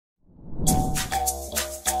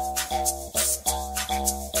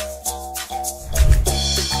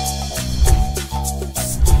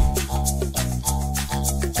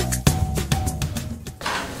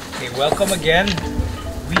welcome again.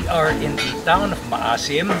 We are in the town of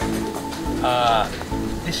Maasim.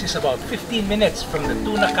 This is about 15 minutes from the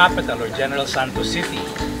tuna capital, or General Santos City.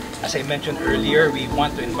 As I mentioned earlier, we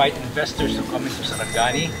want to invite investors to come into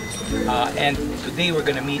Sarangani. And today we're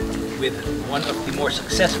going to meet with one of the more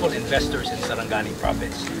successful investors in Sarangani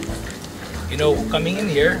province. You know, coming in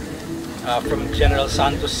here from General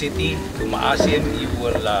Santos City to Maasim, you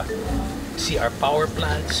will see our power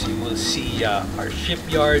plants, you will see our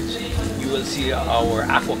shipyards, you will see our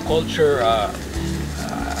aquaculture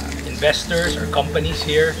investors or companies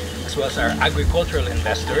here, as well as our agricultural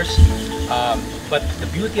investors. But the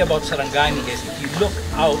beauty about Sarangani is, if you look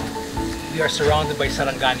out, we are surrounded by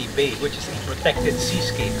Sarangani Bay, which is a protected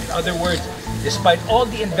seascape. In other words, despite all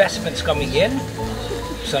the investments coming in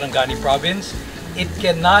Sarangani province, it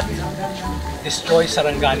cannot destroy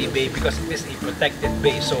Sarangani Bay because it is a protected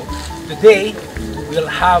bay. So today we will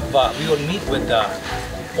meet with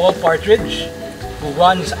Paul Partridge, who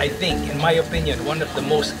runs, I think, in my opinion, one of the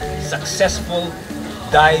most successful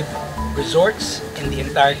dive resorts in the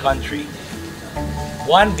entire country.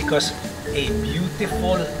 One, because a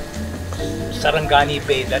beautiful Sarangani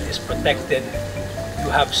Bay that is protected.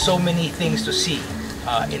 You have so many things to see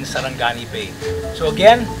in Sarangani Bay. So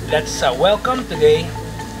again, let's welcome today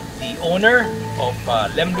the owner of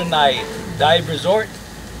Lemlunay Dive Resort,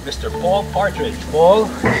 Mr. Paul Partridge. Paul,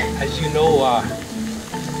 as you know,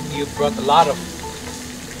 you brought a lot of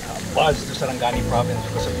buzz to Sarangani province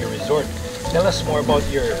because of your resort. Tell us more about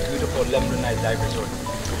your beautiful Lemlunay Dive Resort.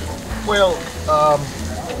 Well,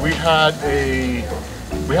 we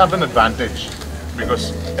have an advantage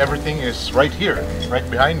because everything is right here, right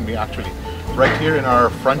behind me actually, right here in our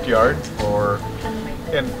front yard,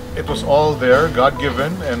 and it was all there,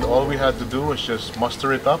 God-given, and all we had to do was just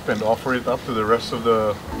muster it up and offer it up to the rest of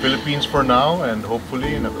the Philippines for now, and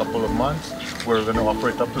hopefully in a couple of months we're going to offer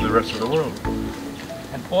it up to the rest of the world.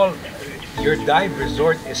 And Paul, your dive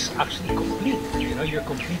resort is actually complete. You know, you're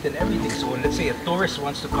complete in everything. So when, let's say, a tourist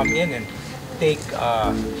wants to come in and take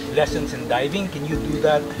lessons in diving, can you do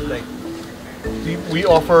that? Like, we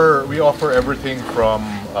offer everything from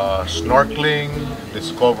snorkeling,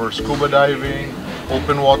 discover scuba diving,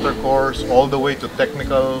 open water course, all the way to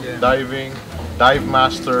technical diving, dive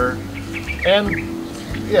master, and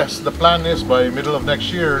yes, the plan is by middle of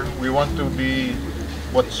next year we want to be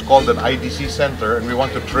what's called an IDC center, and we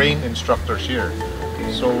want to train instructors here.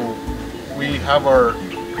 So we have our,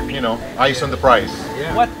 eyes on the prize.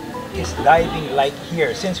 Yeah. What is diving like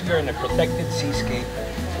here? Since we are in a protected seascape,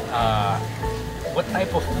 what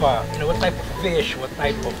type of fish, what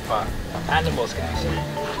type of animals can we see?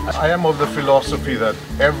 I am of the philosophy that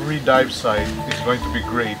every dive site is going to be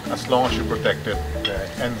great as long as you protect it. Okay.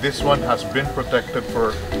 And this one has been protected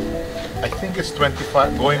for, I think it's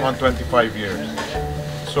 25, going on 25 years.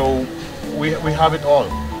 So we have it all.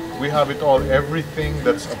 We have it all. Everything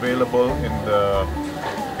that's available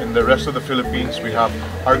in the rest of the Philippines, we have.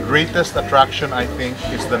 Our greatest attraction, I think,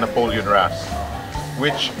 is the Napoleon wrasse,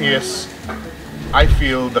 which is, I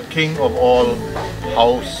feel, the king of all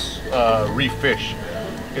house reef fish.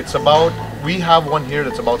 We have one here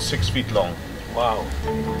that's about 6 feet long. Wow.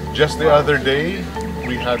 Just the other day,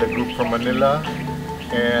 we had a group from Manila,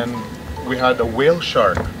 and we had a whale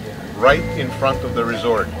shark right in front of the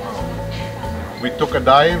resort. We took a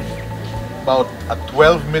dive, about a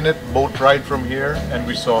 12-minute boat ride from here, and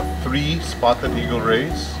we saw 3 spotted eagle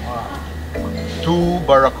rays, 2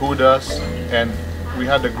 barracudas, and we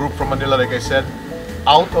had a group from Manila, like I said.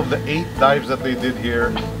 Out of the 8 dives that they did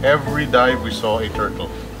here, every dive we saw a turtle,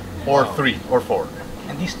 or 3 or 4.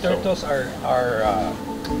 And these turtles are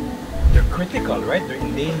they're critical, right? They're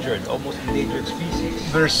endangered, almost endangered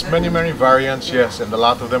species. There's many variants, yes, and a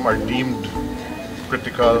lot of them are deemed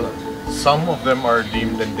critical. Some of them are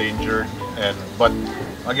deemed endangered, but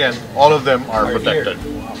again, all of them are protected.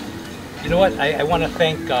 Wow. You know what? I want to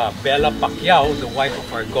thank Bella Pacquiao, the wife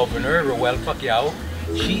of our governor, Roel Pacquiao.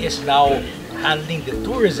 She is now handling the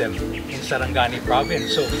tourism in Sarangani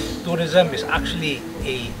province. So tourism is actually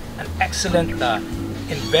an excellent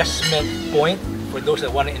investment point for those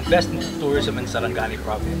that want to invest in tourism in Sarangani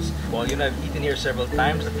province. Well, I've eaten here several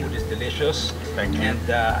times. The food is delicious. Thank you.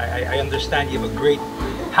 And I understand you have a great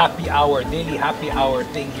daily happy hour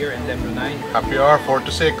thing here in Lemlunay. Happy hour, 4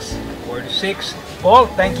 to 6. 4 to 6. Paul,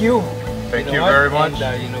 thank you. Thank you very much.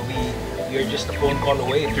 And we are just a phone call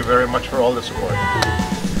away. Thank you very much for all the support.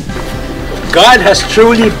 God has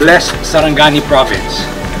truly blessed Sarangani province.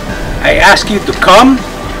 I ask you to come,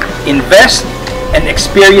 invest, and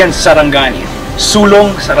experience Sarangani.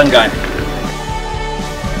 Sulong, Sarangani.